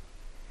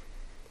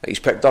that he's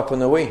picked up on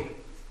the way.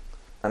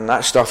 And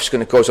that stuff's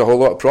going to cause a whole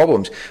lot of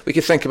problems. We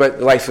could think about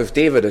the life of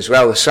David as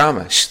well, the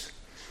psalmist.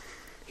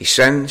 He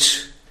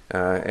sins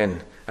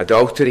in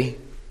adultery.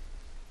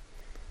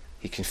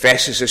 He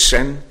confesses his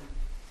sin.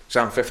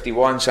 Psalm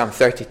 51, Psalm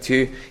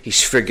 32.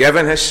 He's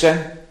forgiven his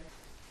sin.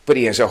 But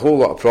he has a whole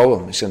lot of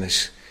problems in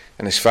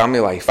his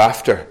family life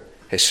after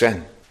his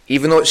sin.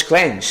 Even though it's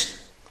cleansed.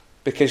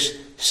 Because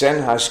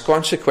sin has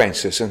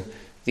consequences. And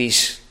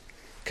these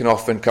can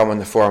often come in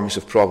the forms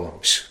of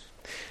problems.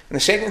 And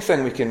the second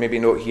thing we can maybe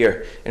note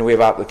here in way of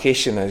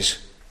application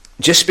is,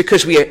 just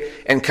because we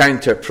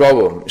encounter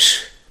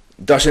problems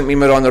doesn't mean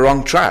we're on the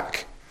wrong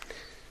track.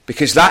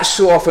 Because that's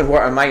so often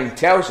what our mind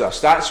tells us.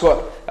 That's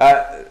what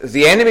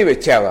the enemy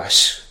would tell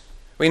us.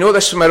 We know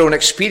this from our own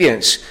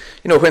experience.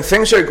 When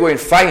things are going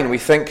fine, we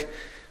think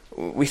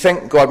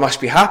God must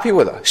be happy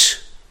with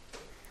us.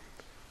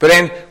 But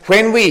then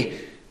when we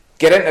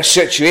get into a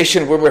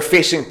situation where we're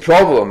facing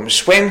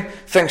problems, when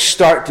things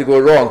start to go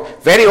wrong,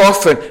 very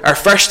often our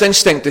first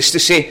instinct is to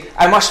say,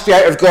 I must be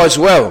out of God's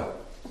will.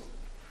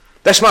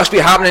 This must be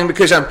happening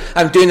because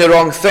I'm doing the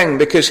wrong thing,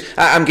 because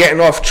I'm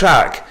getting off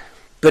track.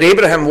 But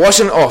Abraham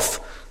wasn't off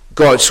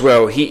God's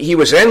will. He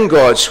was in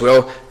God's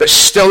will, but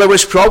still there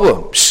was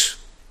problems.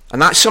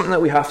 And that's something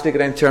that we have to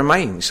get into our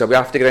minds, that we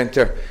have to get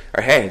into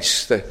our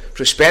heads. The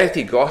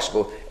prosperity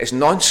gospel is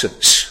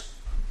nonsense.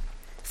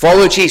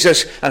 Follow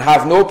Jesus and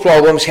have no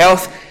problems.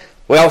 Health,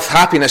 wealth,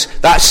 happiness,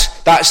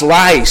 that's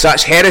lies,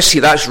 that's heresy,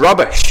 that's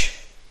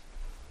rubbish.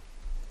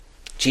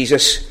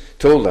 Jesus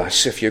told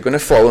us, if you're going to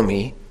follow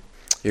me,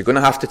 you're going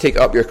to have to take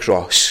up your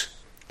cross.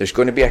 There's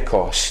going to be a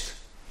cost.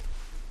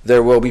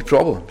 There will be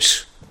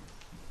problems.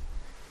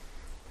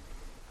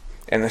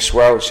 In this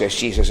world, says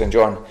Jesus in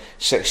John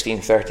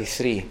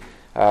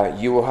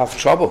 16:33, you will have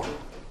trouble.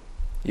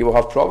 You will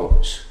have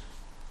problems.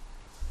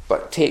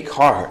 But take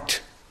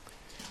heart,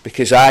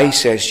 because I,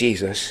 says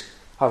Jesus,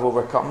 have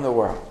overcome the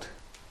world.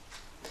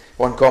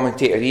 One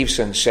commentator,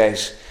 Eveson,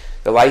 says,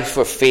 the life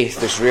of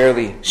faith is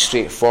rarely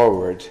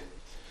straightforward.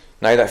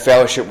 Now that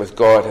fellowship with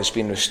God has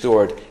been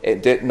restored,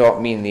 it did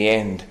not mean the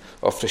end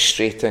of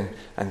frustrating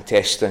and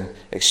testing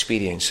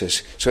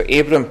experiences. So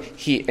Abram,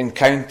 he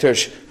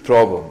encounters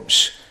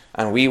problems.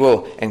 And we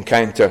will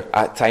encounter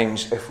at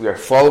times, if we are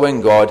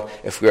following God,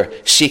 if we are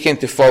seeking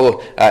to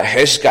follow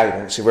His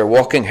guidance, if we're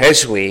walking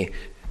His way,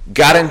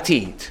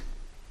 guaranteed,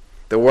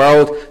 the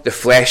world, the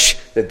flesh,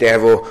 the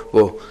devil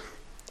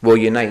will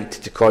unite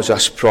to cause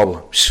us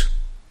problems.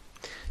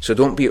 So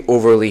don't be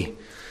overly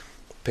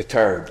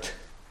perturbed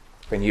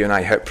when you and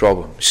I hit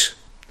problems.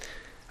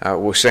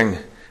 We'll sing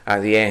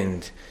at the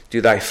end,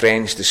 do thy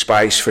friends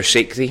despise,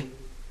 forsake thee?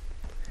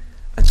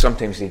 And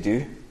sometimes they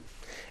do.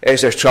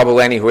 Is there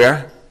trouble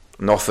anywhere?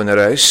 And often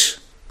there is.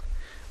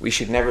 We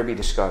should never be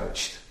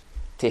discouraged.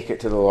 Take it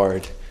to the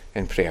Lord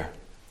in prayer.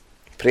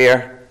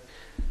 Prayer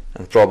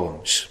and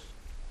problems.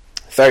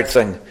 Third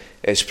thing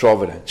is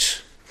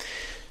providence.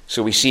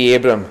 So we see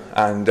Abram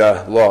and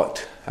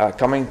Lot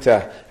coming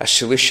to a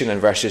solution in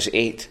verses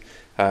 8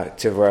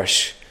 to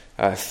verse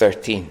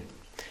 13.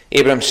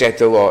 Abram said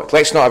to Lot,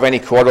 let's not have any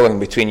quarrelling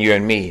between you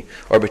and me,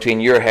 or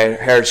between your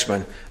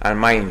herdsmen and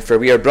mine, for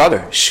we are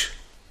brothers.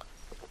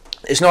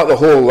 It's not the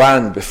whole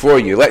land before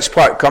you. Let's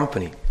part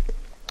company.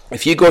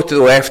 If you go to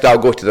the left, I'll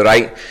go to the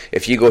right.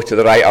 If you go to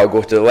the right, I'll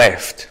go to the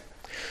left.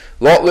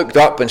 Lot looked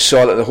up and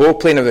saw that the whole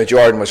plain of the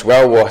Jordan was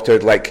well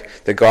watered, like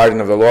the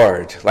garden of the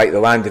Lord, like the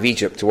land of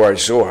Egypt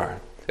towards Zoar.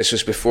 This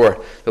was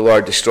before the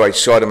Lord destroyed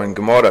Sodom and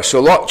Gomorrah.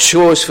 So Lot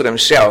chose for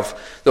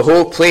himself the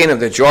whole plain of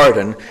the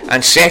Jordan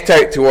and set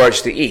out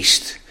towards the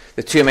east.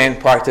 The two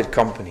men parted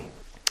company.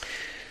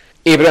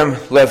 Abram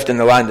lived in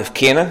the land of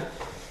Canaan,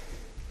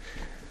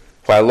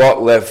 while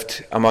Lot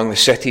lived among the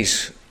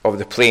cities of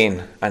the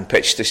plain and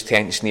pitched his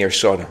tents near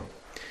Sodom.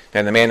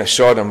 Now the men of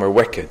Sodom were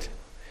wicked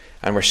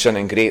and were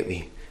sinning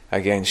greatly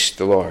against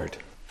the Lord.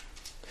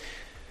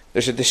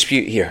 There's a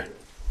dispute here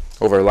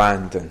over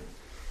land and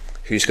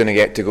who's going to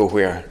get to go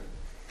where,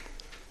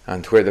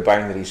 and where the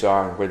boundaries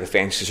are and where the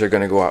fences are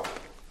going to go up.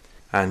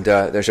 And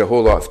there's a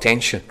whole lot of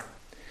tension.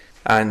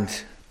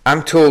 And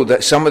I'm told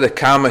that some of the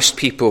calmest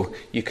people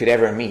you could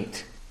ever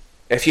meet,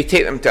 if you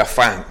take them to a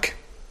fank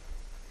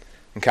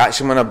and catch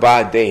them on a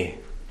bad day,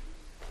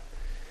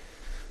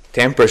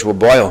 tempers will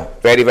boil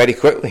very, very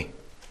quickly.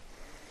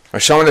 Or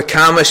some of the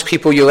calmest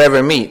people you'll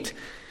ever meet,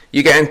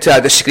 you get into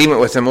a disagreement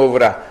with them over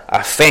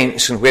a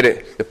fence and where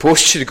the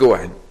post should go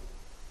in.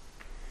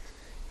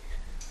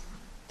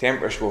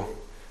 Tempers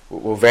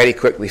will very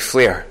quickly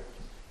flare.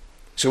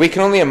 So we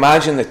can only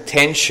imagine the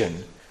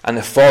tension and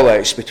the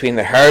fallouts between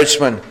the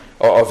herdsmen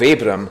of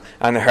Abram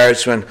and the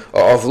herdsmen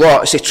of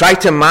Lot as they try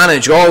to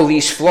manage all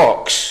these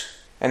flocks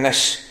in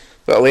this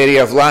little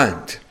area of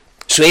land.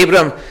 So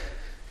Abram,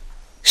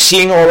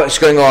 seeing all that's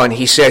going on,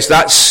 he says,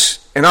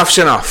 enough's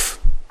enough.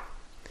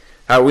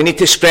 We need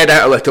to spread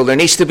out a little. There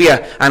needs to be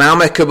an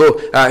amicable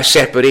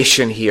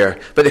separation here.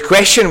 But the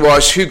question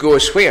was, who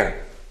goes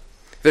where?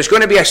 There's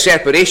going to be a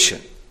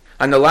separation,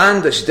 and the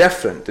land is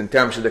different in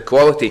terms of the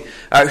quality.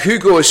 Who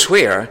goes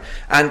where?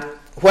 And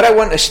what I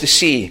want us to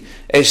see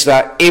is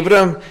that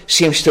Abram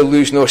seems to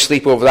lose no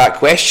sleep over that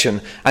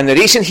question. And the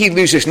reason he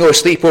loses no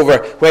sleep over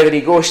whether he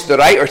goes to the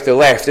right or to the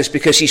left is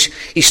because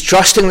he's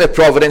trusting the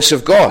providence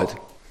of God.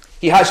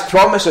 He has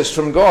promises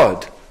from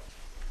God.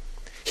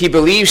 He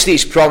believes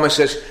these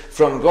promises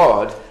from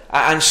God,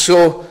 and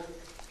so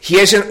he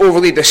isn't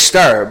overly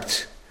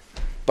disturbed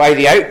by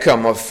the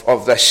outcome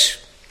of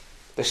this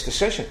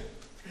decision.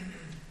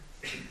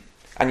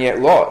 And yet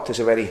Lot has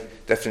a very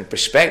different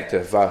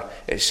perspective.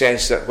 It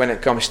says that when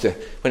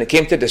it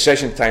came to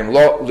decision time,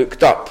 Lot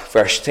looked up,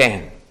 verse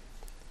 10.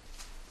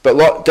 But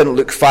Lot didn't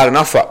look far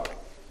enough up.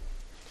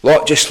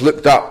 Lot just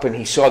looked up and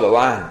he saw the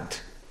land.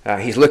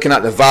 He's looking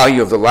at the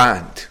value of the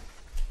land.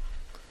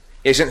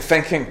 He isn't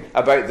thinking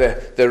about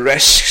the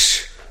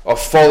risks of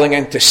falling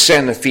into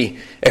sin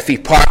if he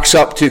parks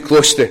up too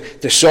close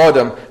to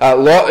Sodom.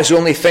 Lot is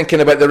only thinking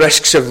about the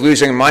risks of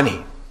losing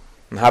money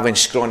and having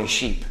scrawny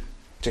sheep.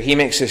 So he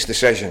makes his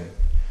decision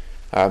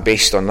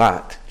based on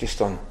that,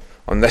 just on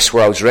this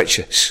world's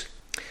riches,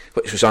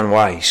 which was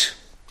unwise.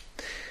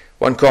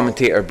 One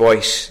commentator,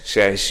 Boyce,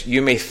 says,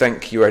 "You may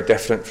think you are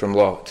different from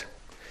Lot,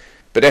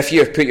 but if you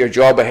have put your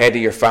job ahead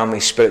of your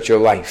family's spiritual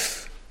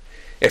life,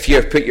 if you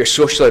have put your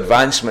social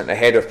advancement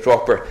ahead of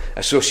proper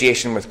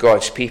association with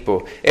God's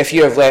people, if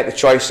you have let the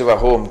choice of a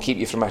home keep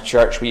you from a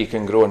church where you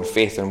can grow in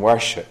faith and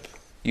worship,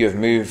 you have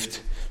moved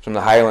from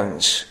the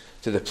highlands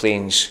to the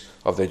plains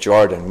of the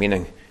Jordan,"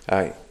 meaning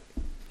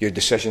your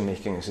decision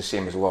making is the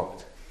same as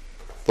Lot.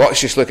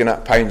 Lot's just looking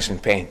at pounds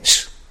and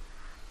pence.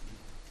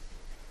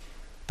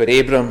 But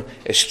Abram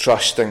is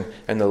trusting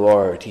in the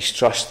Lord. He's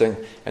trusting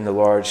in the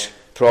Lord's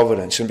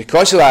providence. And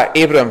because of that,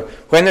 Abram,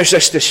 when there's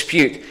this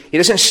dispute, he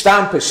doesn't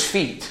stamp his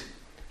feet.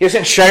 He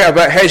doesn't shout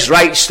about his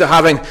rights to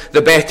having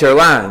the better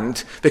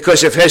land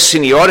because of his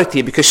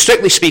seniority. Because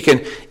strictly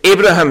speaking,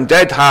 Abraham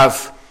did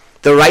have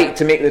the right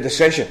to make the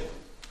decision,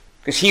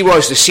 because he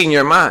was the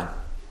senior man.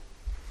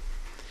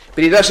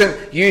 But he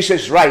doesn't use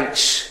his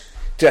rights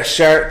to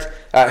assert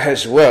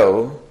his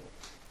will.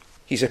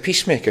 He's a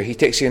peacemaker. He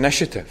takes the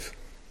initiative.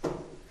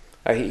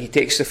 He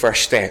takes the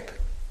first step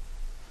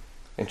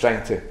in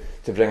trying to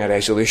bring a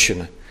resolution.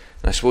 And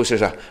I suppose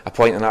there's a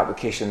point in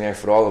application there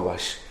for all of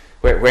us.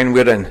 When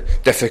we're in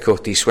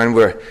difficulties, when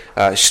we're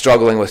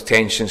struggling with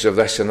tensions of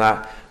this and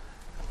that,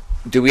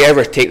 do we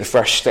ever take the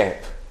first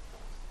step?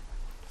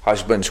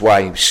 Husbands,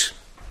 wives,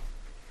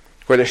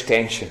 where there's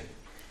tension,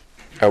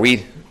 are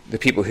we the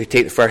people who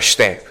take the first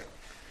step?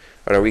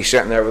 Or are we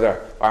sitting there with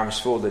our arms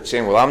folded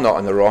saying, well, I'm not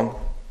in the wrong?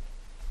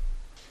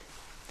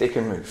 They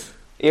can move.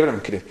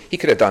 Abraham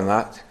could have done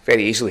that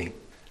very easily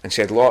and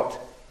said, Lot,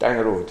 down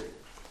the road,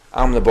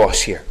 I'm the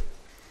boss here.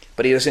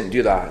 But he doesn't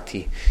do that.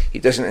 He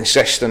doesn't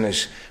insist on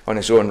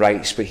his own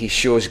rights, but he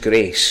shows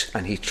grace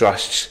and he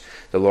trusts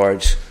the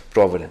Lord's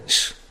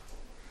providence.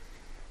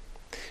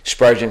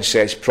 Spurgeon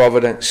says,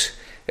 providence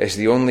is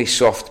the only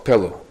soft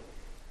pillow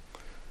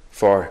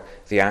for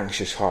the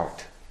anxious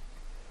heart.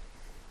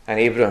 And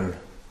Abram,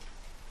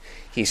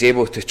 he's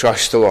able to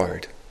trust the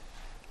Lord.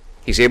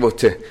 He's able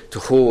to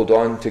hold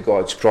on to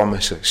God's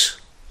promises.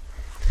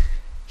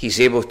 He's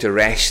able to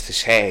rest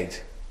his head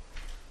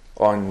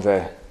on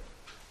the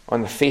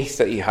faith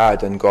that he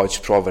had in God's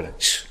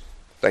providence,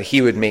 that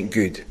he would make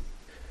good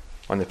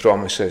on the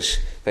promises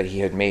that he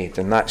had made.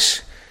 And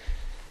that's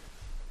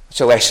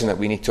a lesson that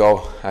we need to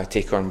all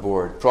take on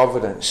board.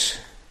 Providence,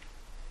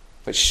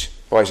 which,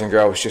 boys and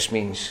girls, just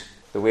means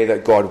the way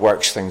that God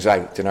works things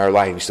out in our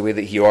lives, the way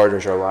that he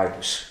orders our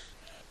lives.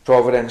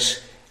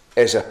 Providence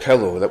is a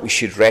pillow that we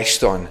should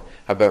rest on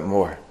a bit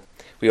more.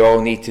 We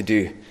all need to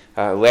do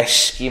less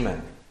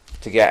scheming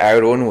to get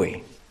our own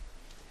way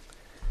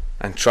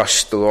and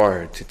trust the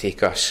Lord to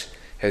take us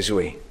his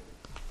way.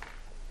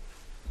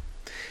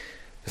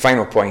 The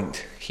final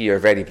point here,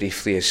 very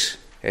briefly, is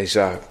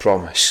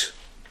promise.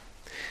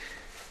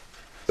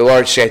 The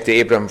Lord said to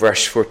Abram,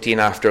 verse 14,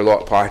 after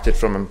Lot parted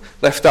from him,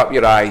 lift up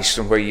your eyes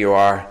from where you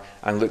are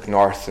and look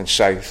north and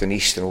south and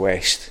east and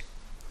west.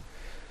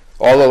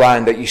 All the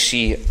land that you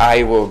see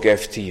I will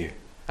give to you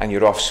and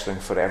your offspring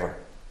forever.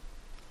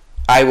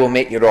 I will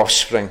make your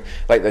offspring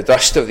like the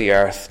dust of the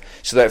earth,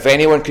 so that if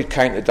anyone could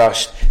count the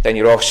dust, then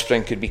your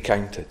offspring could be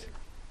counted.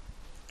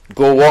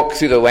 Go walk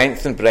through the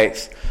length and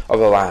breadth of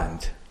the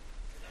land,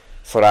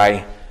 for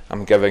I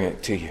am giving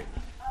it to you.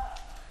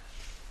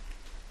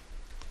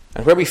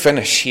 And where we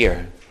finish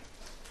here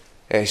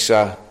is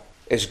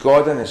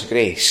God in his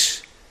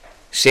grace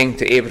saying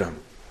to Abram,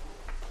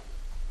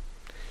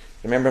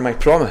 remember my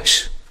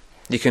promise.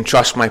 You can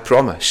trust my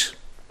promise.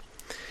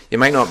 You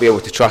might not be able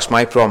to trust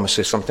my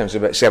promises sometimes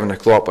about 7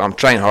 o'clock, but I'm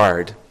trying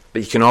hard.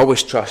 But you can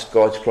always trust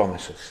God's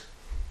promises.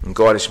 And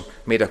God has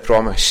made a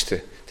promise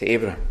to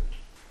Abram.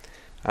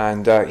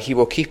 And he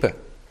will keep it.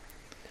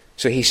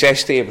 So he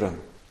says to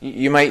Abram,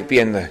 you might be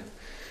in the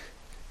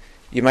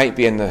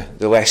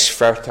less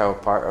fertile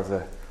part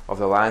of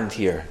the land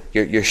here.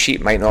 Your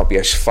sheep might not be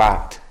as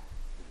fat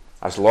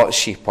as Lot's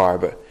sheep are,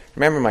 but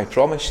remember my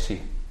promise to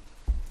you.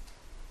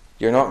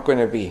 You're not going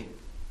to be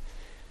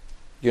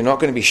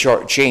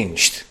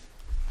shortchanged.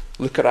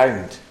 Look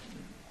around,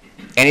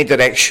 any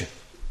direction,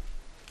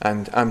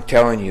 and I'm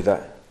telling you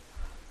that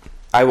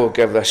I will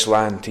give this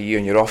land to you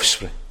and your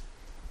offspring.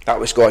 That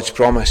was God's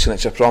promise, and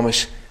it's a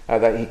promise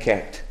that he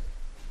kept.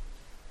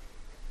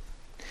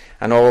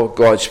 And all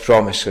God's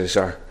promises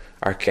are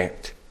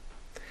kept.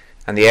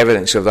 And the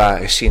evidence of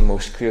that is seen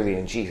most clearly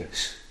in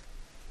Jesus,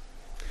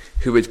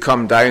 who would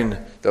come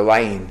down the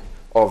line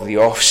of the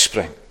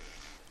offspring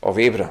of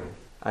Abraham,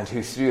 and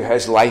who through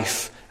his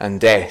life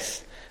and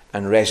death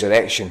and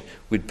resurrection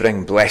would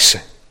bring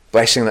blessing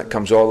that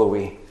comes all the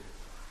way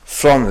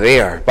from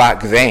there,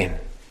 back then,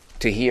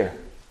 to here,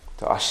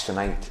 to us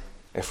tonight,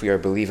 if we are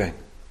believing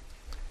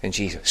in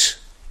Jesus.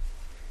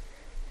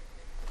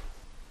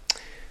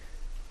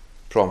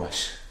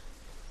 promise.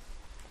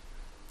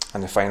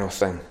 And the final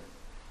thing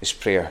is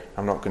prayer.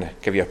 I'm not going to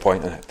give you a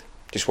point on it.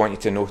 Just want you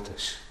to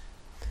notice.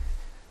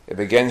 It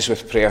begins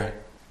with prayer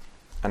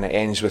and it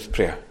ends with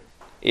prayer.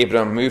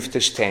 Abraham moved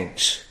his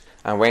tents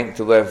and went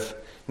to live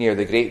near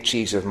the great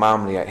trees of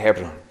Mamre at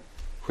Hebron,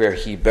 where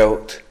he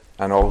built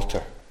an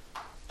altar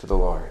to the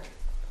Lord,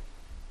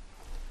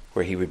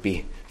 where he would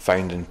be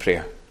found in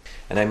prayer.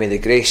 And now may the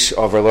grace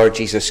of our Lord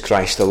Jesus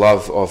Christ, the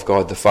love of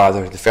God the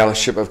Father, the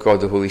fellowship of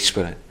God the Holy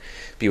Spirit,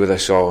 be with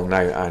us all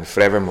now and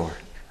forevermore.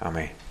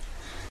 Amen.